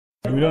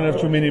We don't have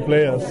too many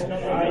players.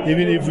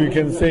 Even if we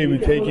can say we're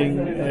taking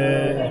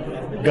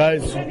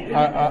guys,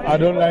 I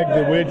don't like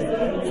the word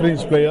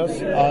fringe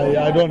players.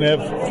 I don't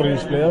have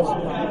fringe players.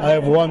 I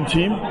have one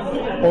team.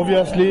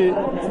 Obviously,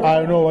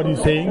 I know what you're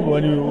saying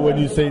when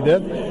you say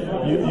that.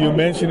 You're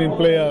mentioning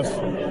players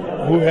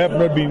who have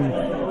not been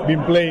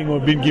playing or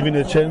been given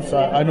a chance.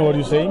 I know what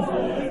you're saying.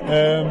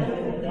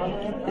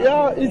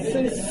 Yeah,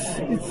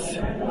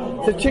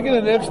 it's a chicken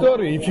and egg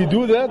story. If you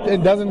do that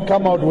and it doesn't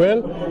come out well,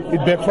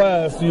 it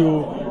backfires.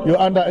 You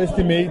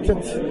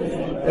underestimated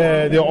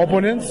the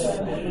opponents.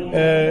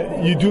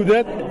 You do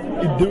that,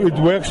 it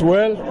works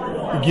well.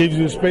 It gives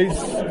you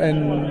space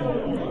and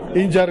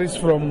injuries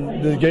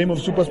from the game of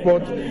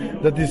Supersport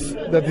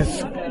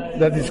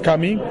that is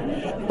coming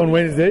on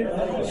Wednesday.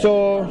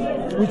 So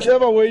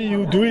whichever way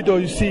you do it or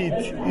you see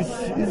it,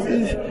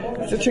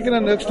 it's a chicken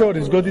and egg story.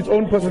 It's got its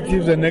own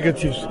positives and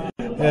negatives.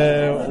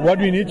 What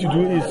we need to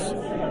do is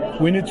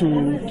we need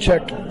to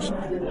check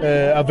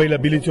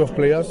availability of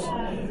players.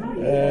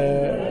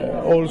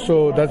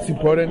 Also, that's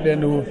important.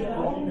 And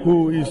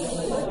who is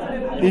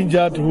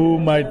injured, who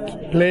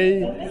might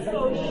play,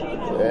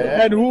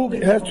 and who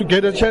has to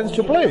get a chance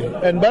to play.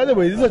 And by the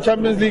way, this is a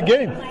Champions League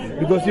game,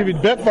 because if it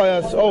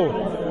backfires,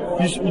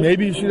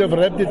 maybe you should have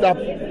wrapped it up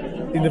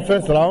in the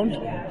first round.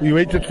 We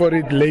waited for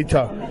it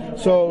later.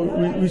 So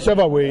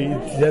whichever way,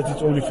 it has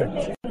its own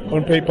effect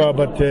on paper.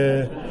 But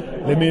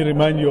let me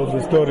remind you of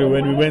the story.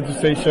 When we went to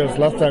Seychelles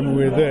last time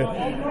we were there,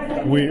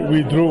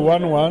 we drew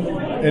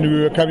 1-1 and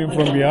we were coming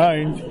from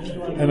behind.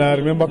 And I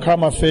remember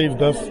Kama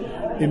saved us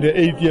in the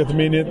 80th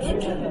minute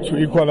to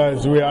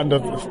equalize. We were under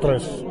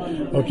stress.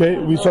 Okay,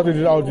 we sorted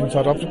it out in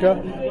South Africa,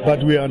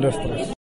 but we are under stress.